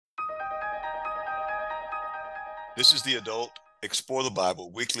This is the Adult Explore the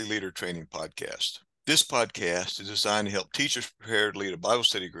Bible Weekly Leader Training Podcast. This podcast is designed to help teachers prepare to lead a Bible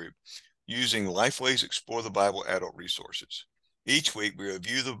study group using Lifeway's Explore the Bible adult resources. Each week, we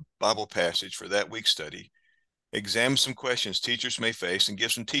review the Bible passage for that week's study, examine some questions teachers may face, and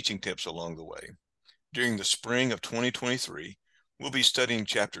give some teaching tips along the way. During the spring of 2023, we'll be studying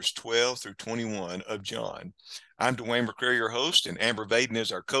chapters 12 through 21 of John. I'm Dwayne McCrary, your host, and Amber Vaden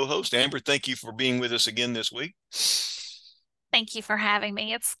is our co-host. Amber, thank you for being with us again this week. Thank you for having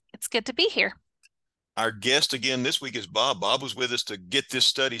me. It's good to be here. Our guest again this week is Bob. Bob was with us to get this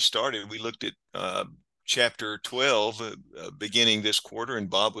study started. We looked at chapter 12 beginning this quarter, and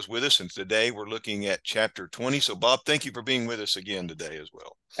Bob was with us. And today we're looking at chapter 20. So, Bob, thank you for being with us again today as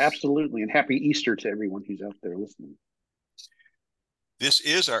well. Absolutely. And happy Easter to everyone who's out there listening. This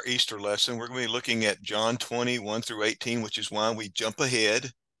is our Easter lesson. We're going to be looking at John 20, 1 through 18, which is why we jump ahead.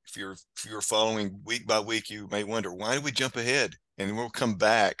 If you're following week by week, you may wonder, why do we jump ahead? And we'll come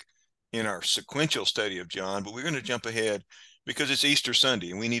back in our sequential study of John, but we're going to jump ahead because it's Easter Sunday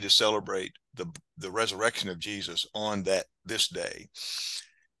and we need to celebrate the resurrection of Jesus on this day.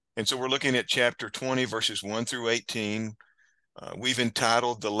 And so we're looking at chapter 20, verses 1 through 18. We've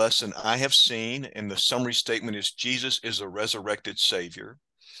entitled the lesson, I Have Seen, and the summary statement is Jesus is a resurrected Savior.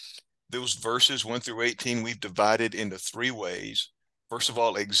 Those verses 1 through 18 we've divided into three ways. First of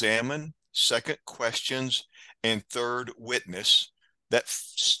all, examine. Second, questions. And third, witness. That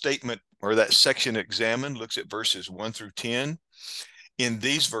statement or that section, examine, looks at verses 1 through 10. In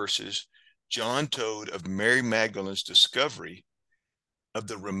these verses, John told of Mary Magdalene's discovery of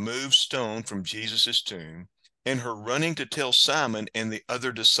the removed stone from Jesus's tomb, and her running to tell Simon and the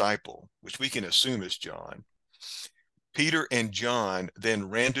other disciple, which we can assume is John. Peter and John then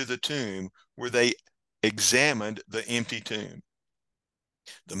ran to the tomb where they examined the empty tomb.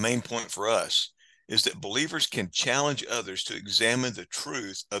 The main point for us is that believers can challenge others to examine the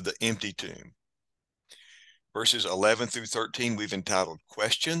truth of the empty tomb. Verses 11 through 13, we've entitled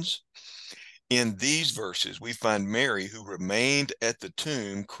Questions. In these verses, we find Mary, who remained at the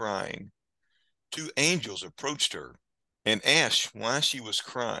tomb crying. Two angels approached her and asked why she was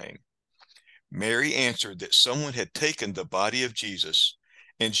crying. Mary answered that someone had taken the body of Jesus,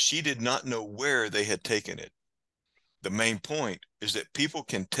 and she did not know where they had taken it. The main point is that people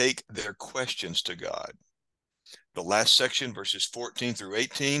can take their questions to God. The last section, verses 14 through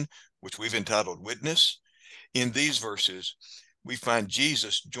 18, which we've entitled Witness. In these verses, we find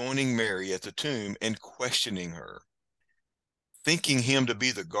Jesus joining Mary at the tomb and questioning her. Thinking him to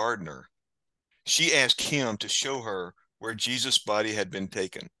be the gardener, she asked him to show her where Jesus' body had been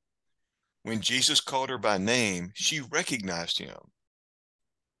taken. When Jesus called her by name, she recognized him.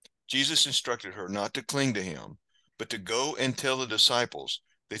 Jesus instructed her not to cling to him, but to go and tell the disciples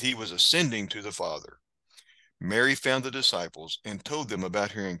that he was ascending to the Father. Mary found the disciples and told them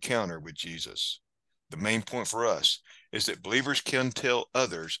about her encounter with Jesus. The main point for us is that believers can tell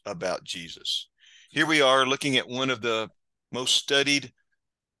others about Jesus. Here we are looking at one of the most studied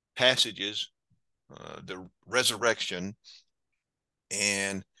passages, the resurrection,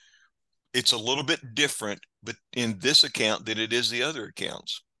 and it's a little bit different, but in this account than it is the other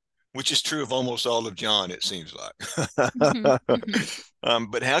accounts, which is true of almost all of John, it seems like.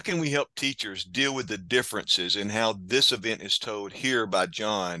 But how can we help teachers deal with the differences in how this event is told here by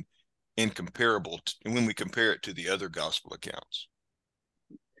John and when we compare it to the other gospel accounts?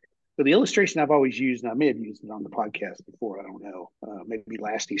 So the illustration I've always used, and I may have used it on the podcast before, I don't know, maybe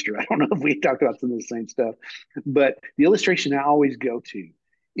last Easter, I don't know if we talked about some of the same stuff, but the illustration I always go to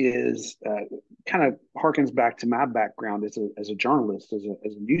is kind of harkens back to my background as a journalist, as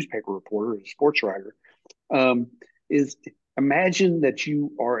a newspaper reporter, as a sports writer, is imagine that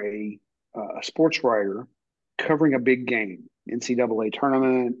you are a sports writer covering a big game, NCAA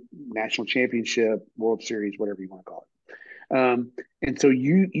tournament, national championship, World Series, whatever you want to call it. And so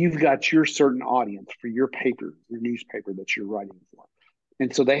you've got your certain audience for your paper, your newspaper that you're writing for.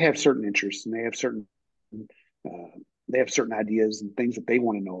 And so they have certain interests and they have certain ideas and things that they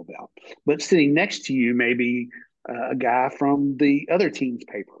want to know about. But sitting next to you may be a guy from the other team's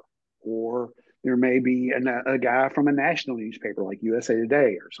paper, or there may be a guy from a national newspaper like USA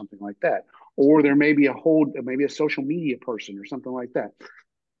Today or something like that. Or there may be maybe a social media person or something like that.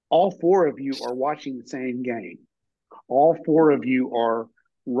 All four of you are watching the same game. All four of you are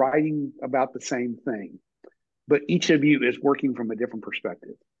writing about the same thing, but each of you is working from a different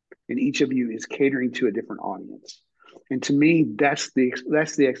perspective, and each of you is catering to a different audience. And to me, that's the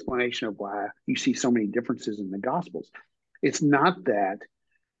explanation of why you see so many differences in the Gospels. It's not that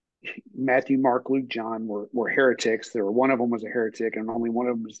Matthew, Mark, Luke, John were heretics. There were one of them was a heretic, and only one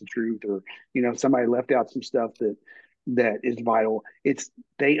of them was the truth. Or somebody left out some stuff that is vital.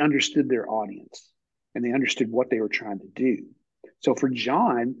 They understood their audience, and they understood what they were trying to do. So for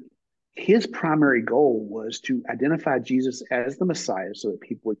John, his primary goal was to identify Jesus as the Messiah, so that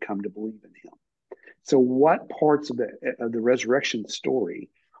people would come to believe in him. So what parts of the resurrection story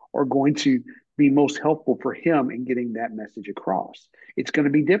are going to be most helpful for him in getting that message across? It's going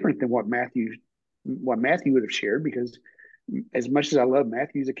to be different than what Matthew would have shared, because as much as I love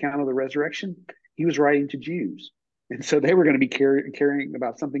Matthew's account of the resurrection, he was writing to Jews. And so they were going to be caring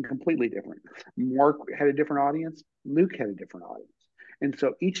about something completely different. Mark had a different audience. Luke had a different audience. And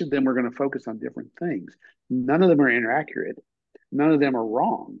so each of them are going to focus on different things. None of them are inaccurate. None of them are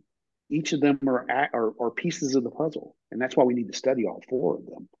wrong. Each of them are pieces of the puzzle. And that's why we need to study all four of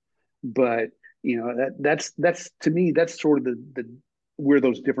them. But that's to me, that's sort of the where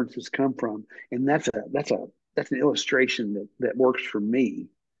those differences come from. And that's an illustration that works for me.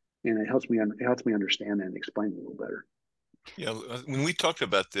 And it helps me understand that and explain it a little better. Yeah, when we talked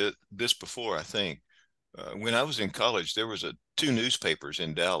about this before, I think when I was in college, there was two newspapers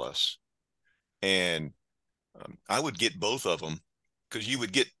in Dallas, and I would get both of them because you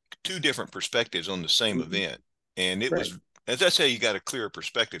would get two different perspectives on the same event, and it was, that's how you got a clearer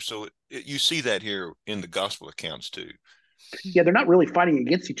perspective. So you see that here in the gospel accounts too. Yeah, they're not really fighting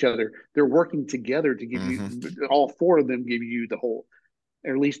against each other. They're working together to give you, all four of them give you the whole,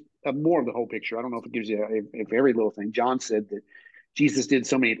 or at least more of the whole picture. I don't know if it gives you if every little thing. John said that Jesus did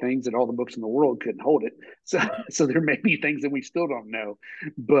so many things that all the books in the world couldn't hold it. So there may be things that we still don't know.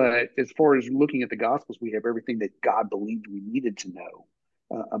 But as far as looking at the Gospels, we have everything that God believed we needed to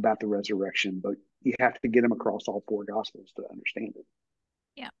know about the resurrection. But you have to get them across all four Gospels to understand it.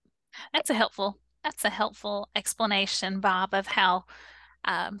 Yeah, that's a helpful explanation, Bob, of how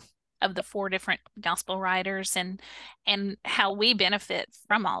of the four different gospel writers and how we benefit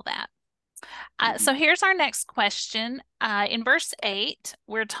from all that. So here's our next question. In verse 8,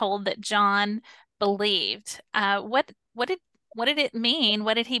 we're told that John believed. What did it mean?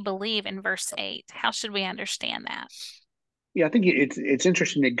 What did he believe in verse 8? How should we understand that? Yeah, I think it's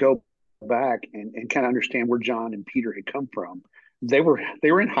interesting to go back and kind of understand where John and Peter had come from. They were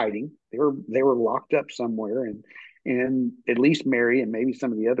in hiding. They were locked up somewhere, and at least Mary and maybe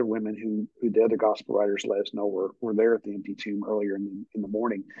some of the other women who the other gospel writers let us know were there at the empty tomb earlier in the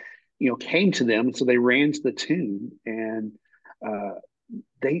morning, came to them. And so they ran to the tomb, and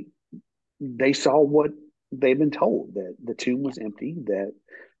they saw what they'd been told, that the tomb was empty, that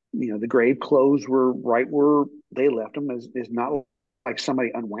the grave clothes were right where they left them. Is not like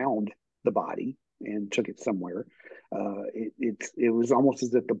somebody unwound the body and took it somewhere. It was almost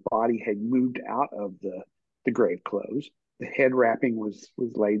as if the body had moved out of the grave clothes. The head wrapping was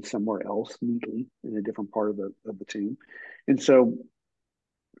laid somewhere else neatly in a different part of the tomb. And so,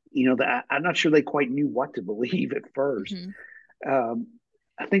 I'm not sure they quite knew what to believe at first.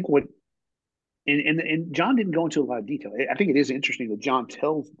 I think and John didn't go into a lot of detail. I think it is interesting that John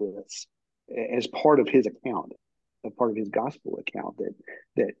tells this as part of his account, a part of his gospel account,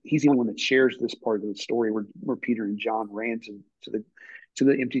 that he's the only one that shares this part of the story where Peter and John ran to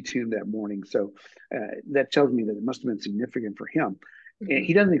the empty tomb that morning. So that tells me that it must have been significant for him. And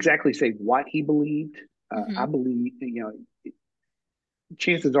he doesn't exactly say what he believed. I believe,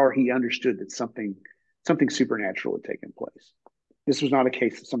 chances are he understood that something supernatural had taken place. This was not a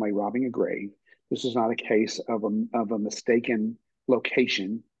case of somebody robbing a grave. This is not a case of a mistaken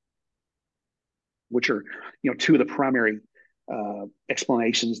location, which are two of the primary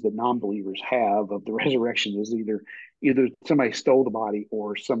explanations that non-believers have of the resurrection. Is either somebody stole the body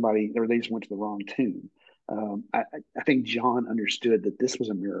or they just went to the wrong tomb. I think John understood that this was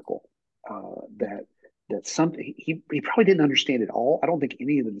a miracle, that something he probably didn't understand it all. I don't think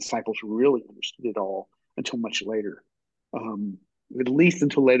any of the disciples really understood it all until much later. At least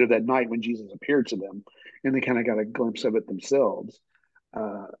until later that night when Jesus appeared to them, and they kind of got a glimpse of it themselves.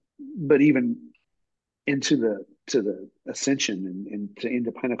 But even into the ascension and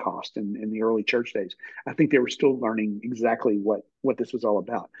into Pentecost and in the early church days, I think they were still learning exactly what this was all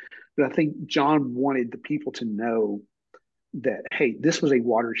about. But I think John wanted the people to know that, hey, this was a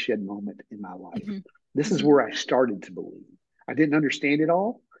watershed moment in my life. This is where I started to believe. I didn't understand it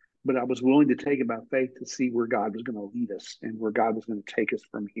all, but I was willing to take it by faith to see where God was going to lead us and where God was going to take us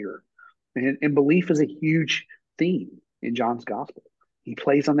from here. And belief is a huge theme in John's gospel. He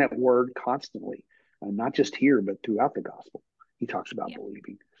plays on that word constantly, not just here, but throughout the gospel. He talks about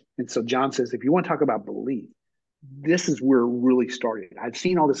believing. And so John says, if you want to talk about belief, this is where it really started. I'd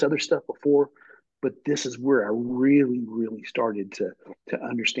seen all this other stuff before, but this is where I really, really started to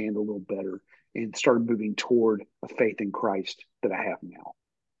understand a little better and started moving toward a faith in Christ that I have now.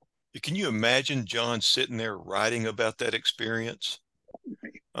 Can you imagine John sitting there writing about that experience?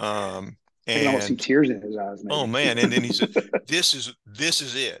 I can almost see tears in his eyes, maybe. Oh man. And then he said, this is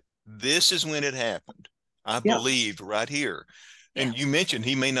it. This is when it happened. I believed right here. And you mentioned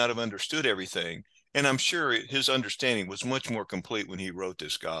he may not have understood everything. And I'm sure his understanding was much more complete when he wrote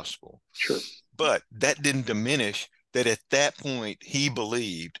this gospel. Sure. But that didn't diminish that at that point he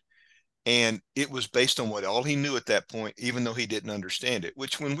believed, and it was based on what all he knew at that point, even though he didn't understand it,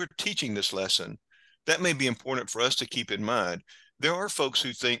 which when we're teaching this lesson, that may be important for us to keep in mind. There are folks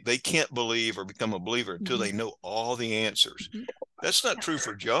who think they can't believe or become a believer until they know all the answers. That's not true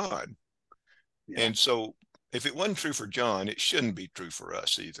for John. And so if it wasn't true for John, it shouldn't be true for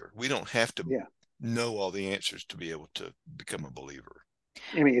us either. We don't have to know all the answers to be able to become a believer.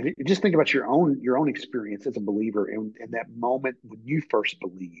 I mean, just think about your own experience as a believer and that moment when you first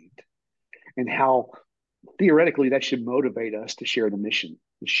believed, and how theoretically that should motivate us to share the mission.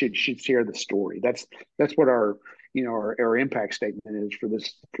 It should share the story. That's what our our impact statement is for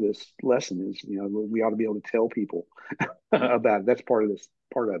this lesson is, we ought to be able to tell people about it. That's part of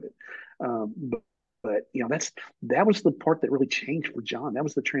it. But that was the part that really changed for John. That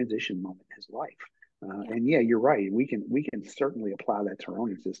was the transition moment in his life. And you're right. We can certainly apply that to our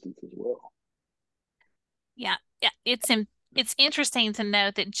own existence as well. Yeah. It's interesting to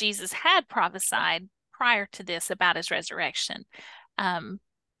note that Jesus had prophesied prior to this about his resurrection.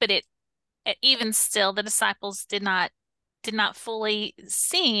 But it even still, the disciples did not fully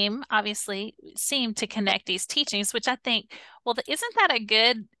seem to connect these teachings, which I think, well, isn't that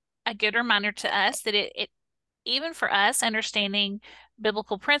a good reminder to us that it even for us understanding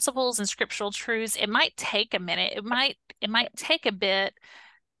biblical principles and scriptural truths, it might take a minute. It might take a bit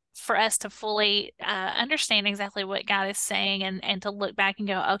for us to fully understand exactly what God is saying and to look back and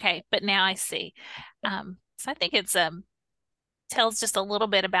go, okay, but now I see. So I think it's tells just a little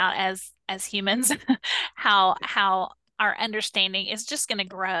bit about as humans how our understanding is just going to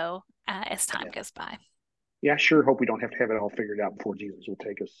grow as time goes by. Yeah, I sure hope we don't have to have it all figured out before Jesus will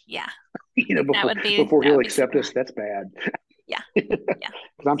take us. Yeah. Before he'll accept us, that's bad. Yeah. Because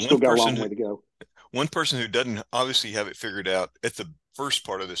I'm still got a long way to go. One person who doesn't obviously have it figured out at the first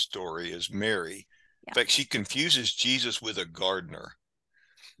part of the story is Mary. In fact, she confuses Jesus with a gardener.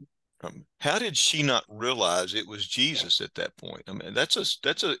 How did she not realize it was Jesus at that point? I mean, that's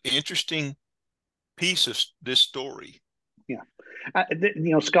an interesting piece of this story. Yeah.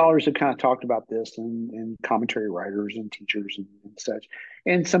 Scholars have kind of talked about this, and commentary writers and teachers and such.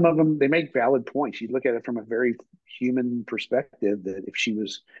 And some of them, they make valid points. You look at it from a very human perspective, that if she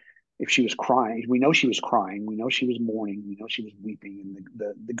was crying, we know she was crying, we know she was mourning, we know she was weeping.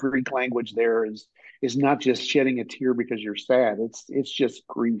 And the Greek language there is not just shedding a tear because you're sad. It's just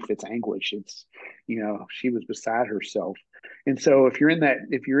grief. It's anguish. It's, she was beside herself. And so if you're in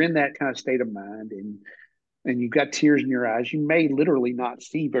that kind of state of mind and you've got tears in your eyes, you may literally not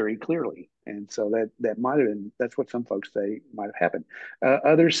see very clearly. And so that might have been, that's what some folks say might have happened.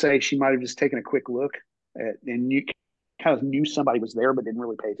 Others say she might have just taken a quick look and you kind of knew somebody was there, but didn't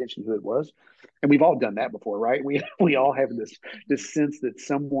really pay attention to who it was. And we've all done that before, right? We all have this sense that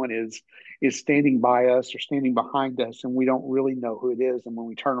someone is standing by us or standing behind us, and we don't really know who it is. And when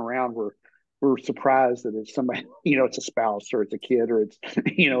we turn around, we're surprised that it's somebody, it's a spouse or it's a kid or it's,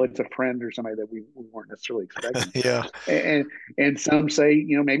 it's a friend or somebody that we weren't necessarily expecting. Yeah. And some say,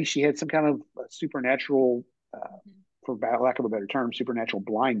 maybe she had some kind of supernatural, for lack of a better term, supernatural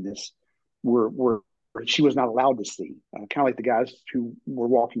blindness where she was not allowed to see, kind of like the guys who were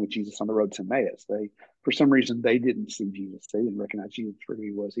walking with Jesus on the road to Emmaus. For some reason, they didn't see Jesus. They didn't recognize Jesus for who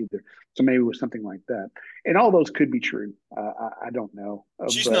he was either. So maybe it was something like that. And all those could be true. I don't know.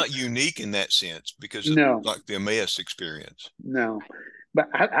 She's not unique in that sense because of like the Emmaus experience. No, but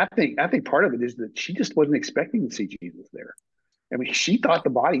I think part of it is that she just wasn't expecting to see Jesus there. I mean, she thought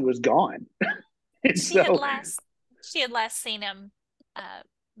the body was gone. She had last seen him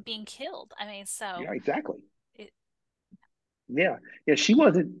being killed. I mean, so yeah, exactly. She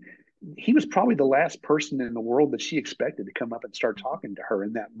wasn't. He was probably the last person in the world that she expected to come up and start talking to her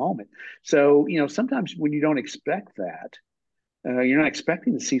in that moment. So sometimes when you don't expect that, you're not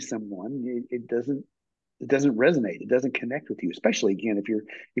expecting to see someone. It doesn't resonate. It doesn't connect with you. Especially again,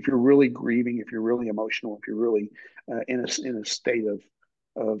 if you're really grieving, if you're really emotional, if you're really in a state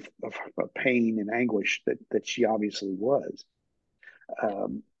of pain and anguish that she obviously was.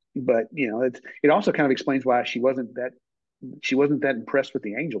 But it also kind of explains why she wasn't that she wasn't that impressed with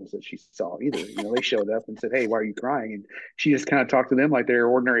the angels that she saw either. You know, they showed up and said, "Hey, why are you crying?" And she just kind of talked to them like they're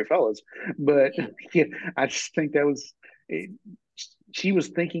ordinary fellows. But yeah, I just think that was it, she was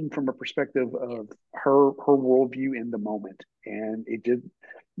thinking from a perspective of her worldview in the moment, and it did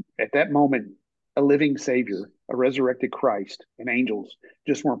at that moment. A living Savior, a resurrected Christ, and angels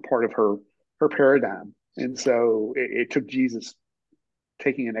just weren't part of her paradigm, and so it took Jesus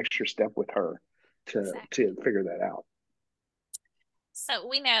taking an extra step with her to figure that out. So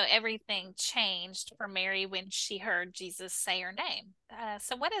we know everything changed for Mary when she heard Jesus say her name.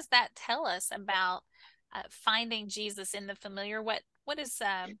 So what does that tell us about finding Jesus in the familiar? What does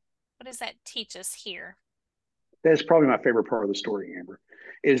that teach us here? That's probably my favorite part of the story, Amber,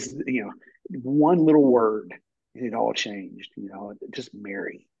 is, you know, one little word and it all changed, you know, just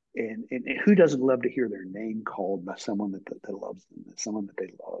Mary. And who doesn't love to hear their name called by someone that loves them, someone that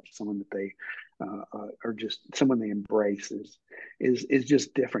they love, someone that they are just someone they embrace is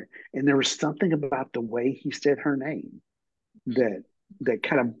just different. And there was something about the way he said her name that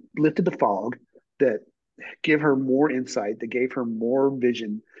kind of lifted the fog, that give her more insight, that gave her more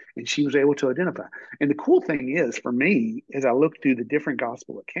vision, and she was able to identify. And the cool thing is, for me, as I look through the different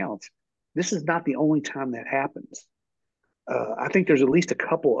gospel accounts, this is not the only time that happens. I think there's at least a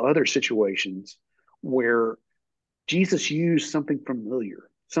couple other situations where Jesus used something familiar,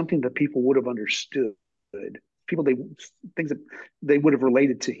 something that people would have understood, things that they would have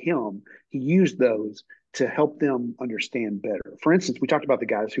related to him. He used those to help them understand better. For instance, we talked about the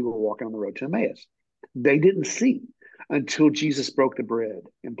guys who were walking on the road to Emmaus. They didn't see until Jesus broke the bread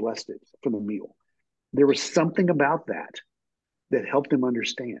and blessed it for the meal. There was something about that helped them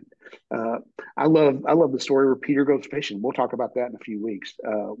understand. I love the story where Peter goes fishing. We'll talk about that in a few weeks.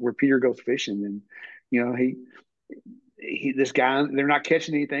 Where Peter goes fishing, and you know this guy, they're not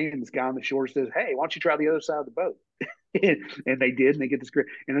catching anything, and this guy on the shore says, "Hey, why don't you try the other side of the boat?" and they did, and they get this great.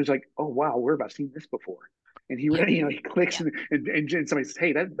 And it was like, "Oh wow, where have I seen this before?" And he really, you know, he clicks, and somebody says,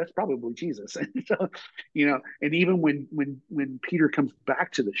 "Hey, that's probably Jesus." And so, you know, and even when Peter comes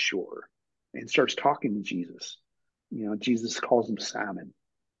back to the shore and starts talking to Jesus, you know, Jesus calls him Simon.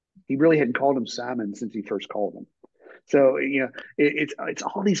 He really hadn't called him Simon since he first called him. So, you know, it's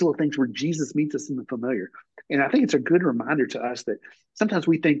all these little things where Jesus meets us in the familiar. And I think it's a good reminder to us that sometimes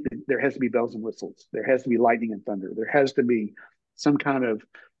we think that there has to be bells and whistles, there has to be lightning and thunder, there has to be some kind of,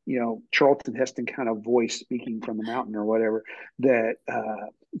 you know, Charlton Heston kind of voice speaking from the mountain or whatever, that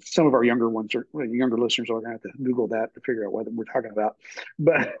some of our younger listeners are going to have to Google that to figure out what we're talking about.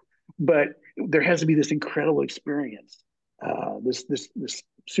 But there has to be this incredible experience, this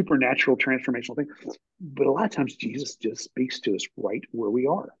supernatural transformational thing. But a lot of times Jesus just speaks to us right where we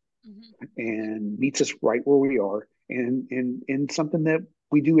are, and meets us right where we are, and in something that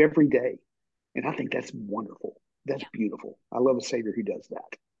we do every day. And I think that's wonderful. That's beautiful. I love a Savior who does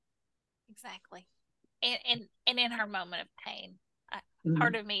that. Exactly. And in her moment of pain,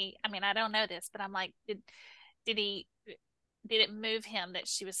 part of me, I mean, I don't know this, but I'm like, did it move him that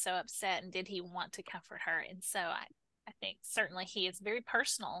she was so upset, and did he want to comfort her? And so I think certainly he is very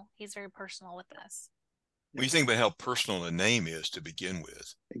personal. He's very personal with us. Well, you think about how personal a name is to begin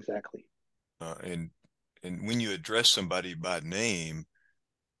with. Exactly. And when you address somebody by name,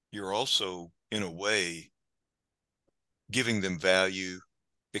 you're also, in a way, giving them value,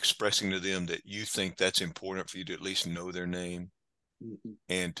 expressing to them that you think that's important for you to at least know their name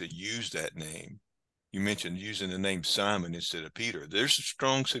and to use that name. You mentioned using the name Simon instead of Peter. There's a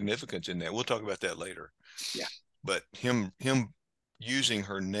strong significance in that. We'll talk about that later. Yeah. But him using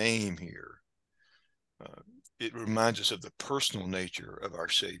her name here, it reminds us of the personal nature of our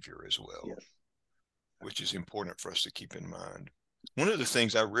Savior as well, yes, which is important for us to keep in mind. One of the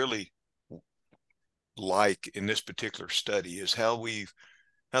things I really like in this particular study is how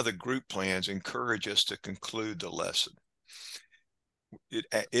the group plans encourage us to conclude the lesson.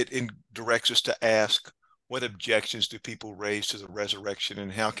 It directs us to ask, what objections do people raise to the resurrection,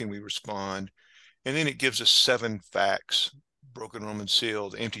 and how can we respond? And then it gives us 7 facts: broken Roman seal,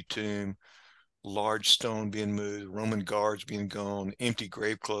 the empty tomb, large stone being moved, Roman guards being gone, empty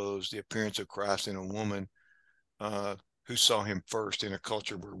grave clothes, the appearance of Christ in a woman who saw him first, in a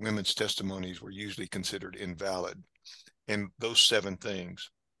culture where women's testimonies were usually considered invalid. And those 7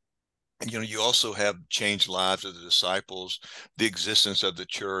 things. And, you know, you also have changed lives of the disciples, the existence of the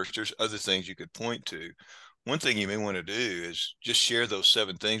church. There's other things you could point to. One thing you may want to do is just share those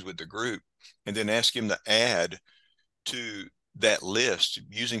 7 things with the group, and then ask him to add to that list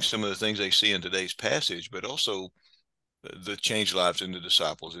using some of the things they see in today's passage, but also the changed lives in the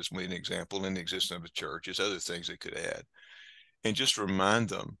disciples is an example, and the existence of the church is other things they could add. And just remind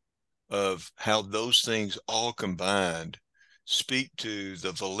them of how those things all combined speak to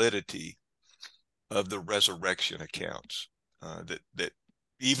the validity of the resurrection accounts, that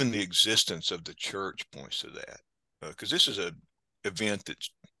even the existence of the church points to that, because this is an event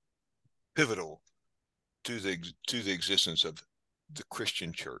that's pivotal to the existence of the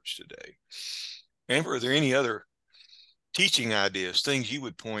Christian church today. Amber, are there any other teaching ideas, things you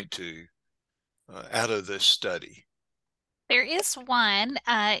would point to out of this study? There is one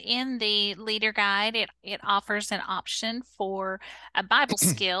in the leader guide. It offers an option for a Bible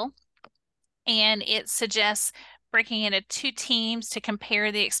skill, and it suggests breaking into two teams to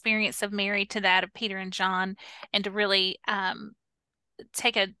compare the experience of Mary to that of Peter and John, and to really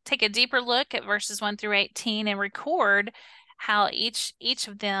take a deeper look at verses 1 through 18 and record how each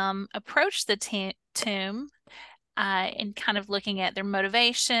of them approached the tomb, and kind of looking at their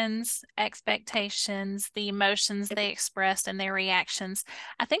motivations, expectations, the emotions they expressed, and their reactions.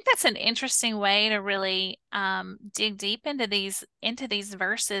 I think that's an interesting way to really dig deep into these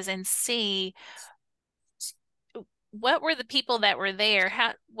verses and see what were the people that were there.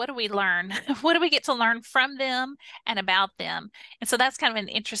 What do we learn? What do we get to learn from them and about them? And so that's kind of an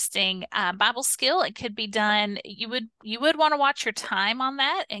interesting Bible skill. It could be done. You would want to watch your time on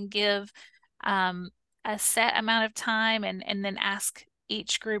that and give a set amount of time, and then ask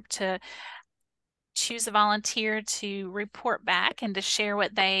each group to choose a volunteer to report back and to share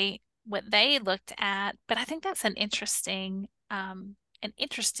what they looked at. But I think that's an interesting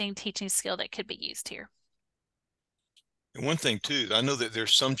teaching skill that could be used here. And one thing too, I know that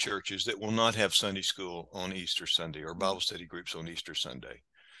there's some churches that will not have Sunday school on Easter Sunday or Bible study groups on Easter Sunday.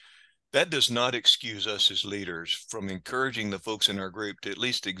 That does not excuse us as leaders from encouraging the folks in our group to at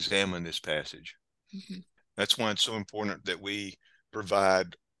least examine this passage. Mm-hmm. That's why it's so important that we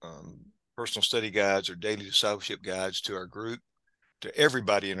provide personal study guides or daily discipleship guides to our group, to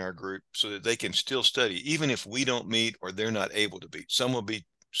everybody in our group, so that they can still study, even if we don't meet or they're not able to meet. Some will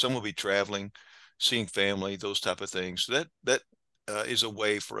be traveling, seeing family, those type of things. So that is a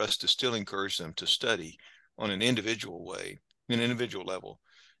way for us to still encourage them to study on an individual level,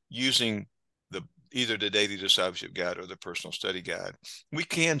 using either the daily discipleship guide or the personal study guide. We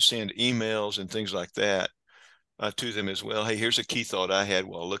can send emails and things like that to them as well. Hey, here's a key thought I had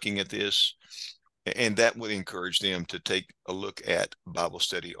while looking at this. And that would encourage them to take a look at Bible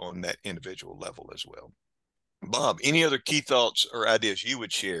study on that individual level as well. Bob, any other key thoughts or ideas you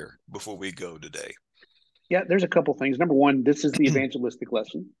would share before we go today? Yeah, there's a couple things. Number one, this is the evangelistic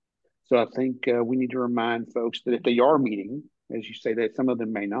lesson. So I think we need to remind folks that if they are meeting, as you say, that some of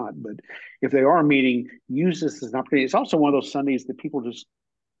them may not, but if they are meeting, use this as an opportunity. It's also one of those Sundays that people just,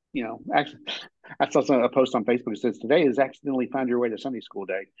 actually, I saw a post on Facebook that says today is accidentally find your way to Sunday school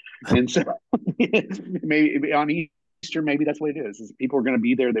day. And so maybe on Easter, maybe that's what it is people are going to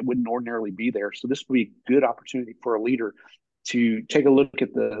be there that wouldn't ordinarily be there. So this would be a good opportunity for a leader to take a look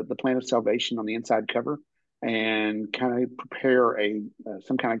at the plan of salvation on the inside cover and kind of prepare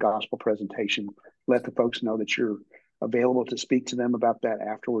some kind of gospel presentation. Let the folks know that you're available to speak to them about that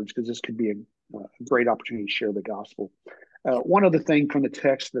afterwards, because this could be a great opportunity to share the gospel. One other thing from the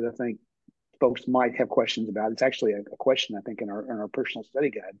text that I think folks might have questions about, it's actually a question I think in our personal study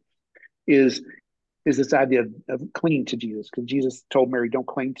guide, is this idea of clinging to Jesus, because Jesus told Mary, don't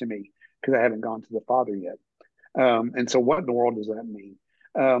cling to me because I haven't gone to the Father yet. And so what in the world does that mean?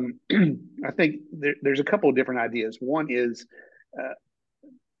 I think there's a couple of different ideas. One is I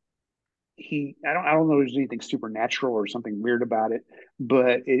don't know if there's anything supernatural or something weird about it,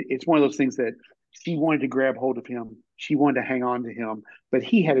 but it's one of those things that she wanted to grab hold of him. She wanted to hang on to him, but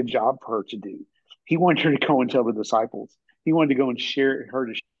he had a job for her to do. He wanted her to go and tell the disciples. He wanted to go and share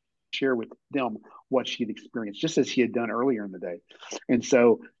with them what she had experienced, just as he had done earlier in the day. And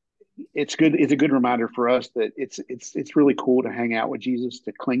so it's good. It's a good reminder for us that it's really cool to hang out with Jesus,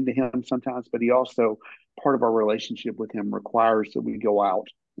 to cling to him sometimes, but he also, part of our relationship with him requires that we go out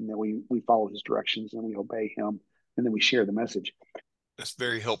and that we follow his directions and we obey him, and then we share the message. That's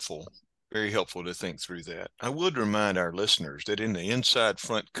very helpful to think through that. I would remind our listeners that in the inside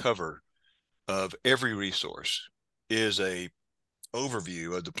front cover of every resource is a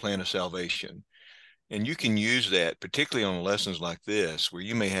overview of the plan of salvation. And you can use that, particularly on lessons like this, where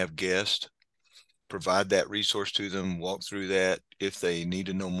you may have guests, provide that resource to them, walk through that. If they need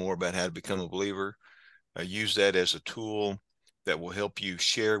to know more about how to become a believer, use that as a tool that will help you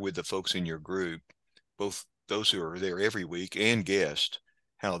share with the folks in your group, both those who are there every week and guests,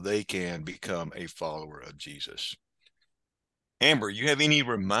 how they can become a follower of Jesus. Amber, you have any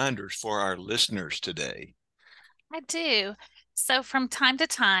reminders for our listeners today? I do. So from time to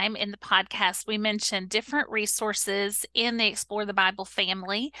time in the podcast, we mention different resources in the Explore the Bible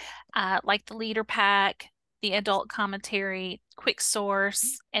family, like the Leader Pack, the adult commentary, Quick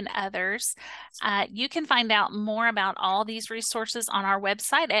Source, and others. You can find out more about all these resources on our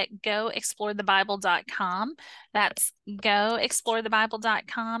website at goexplorethebible.com. That's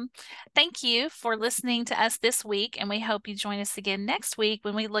goexplorethebible.com. Thank you for listening to us this week, and we hope you join us again next week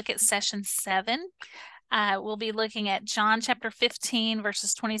when we look at session 7. We'll be looking at John chapter 15,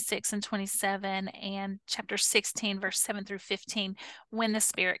 verses 26 and 27, and chapter 16, verse 7 through 15, when the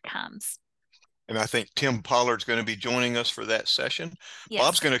Spirit comes. And I think Tim Pollard's going to be joining us for that session. Yes.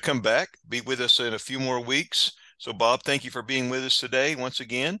 Bob's going to come back, be with us in a few more weeks. So, Bob, thank you for being with us today once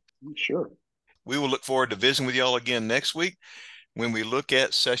again. Sure. We will look forward to visiting with y'all again next week when we look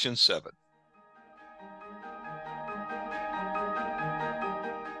at session 7.